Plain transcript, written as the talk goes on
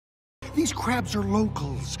These crabs are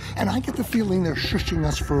locals, and I get the feeling they're shushing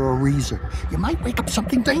us for a reason. You might wake up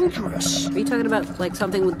something dangerous. Are you talking about, like,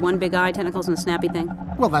 something with one big eye, tentacles, and a snappy thing?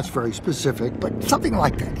 Well, that's very specific, but something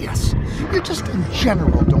like that, yes. You just, in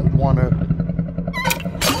general, don't want to...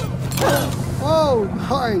 Oh,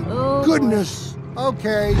 my goodness.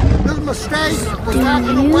 Okay, this is a mistake. We're back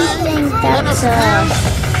in the way. Let us pass.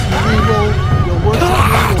 Evil, your worst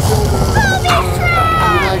enemy will build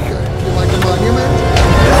you like a monument?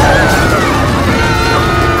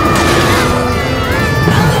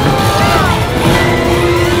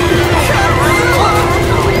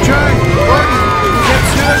 John, Dory, get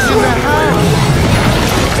us in the house.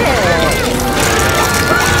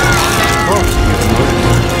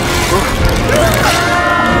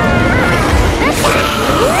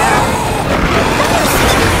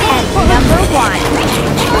 And number 1,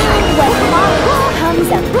 when mom comes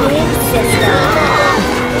a big sister.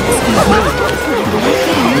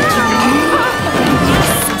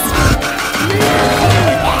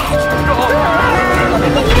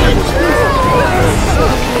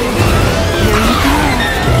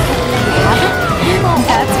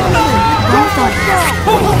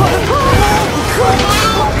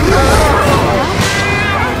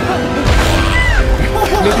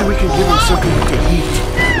 Maybe we can give him something to eat,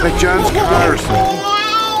 like John's car or something.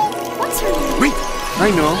 What's her name? Wait,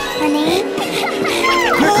 I know. Her name?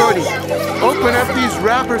 Quick, Odie, open up these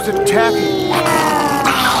wrappers of taffy.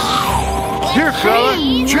 Here, fella,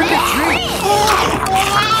 trick or treat.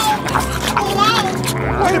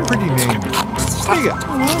 What a pretty name. Mia.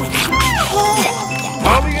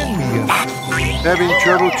 Holly and Mia. Having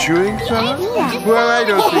trouble chewing, fella? Well, I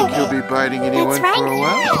don't think you'll be biting anyone for a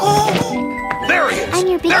while. There he is! I'm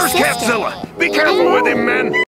your big There's sister. Catzilla! Be careful with him, men!